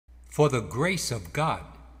For the grace of God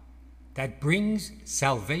that brings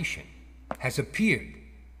salvation has appeared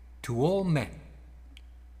to all men,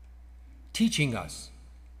 teaching us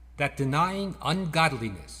that denying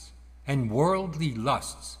ungodliness and worldly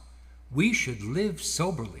lusts, we should live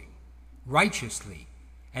soberly, righteously,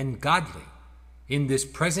 and godly in this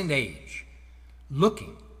present age,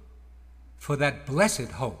 looking for that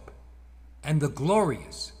blessed hope and the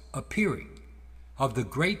glorious appearing of the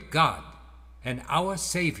great God and our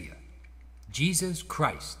Savior, Jesus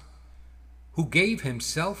Christ, who gave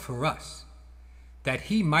himself for us, that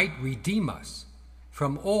he might redeem us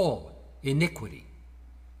from all iniquity,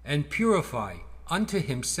 and purify unto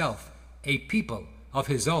himself a people of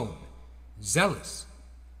his own, zealous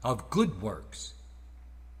of good works.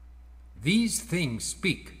 These things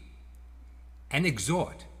speak, and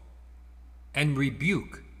exhort, and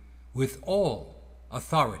rebuke with all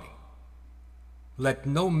authority. Let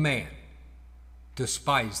no man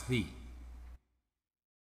despise thee.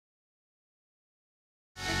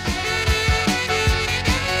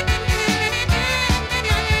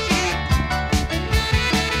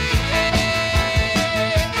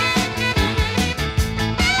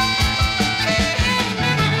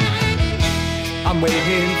 I'm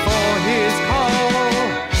waiting for his call.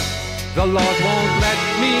 The Lord won't let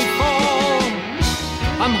me fall.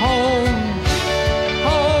 I'm home,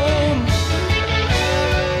 home.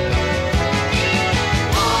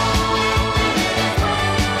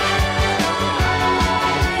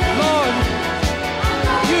 Lord,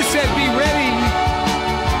 you said be ready.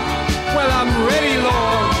 Well, I'm ready,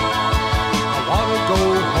 Lord. I want to go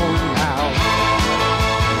home now.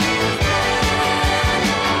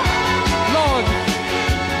 Lord,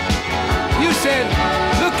 you said,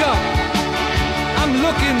 look up. I'm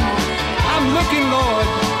looking, Lord.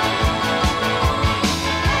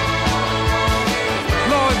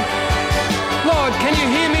 Lord, can you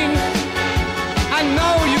hear me? I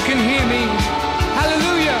know you can hear me.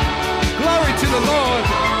 Hallelujah. Glory to the Lord.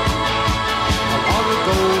 I want to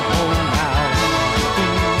go home now.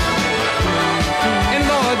 And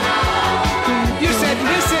Lord, you said,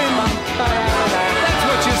 listen. That's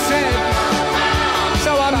what you said.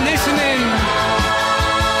 So I'm listening.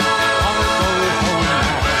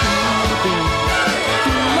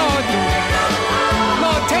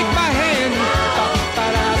 Lord, take my hand.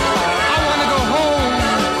 I want to go home.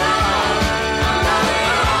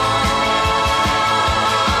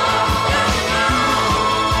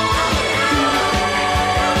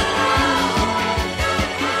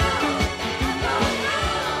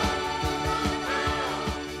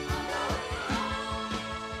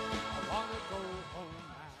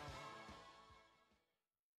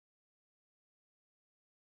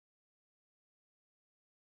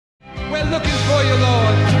 We're looking for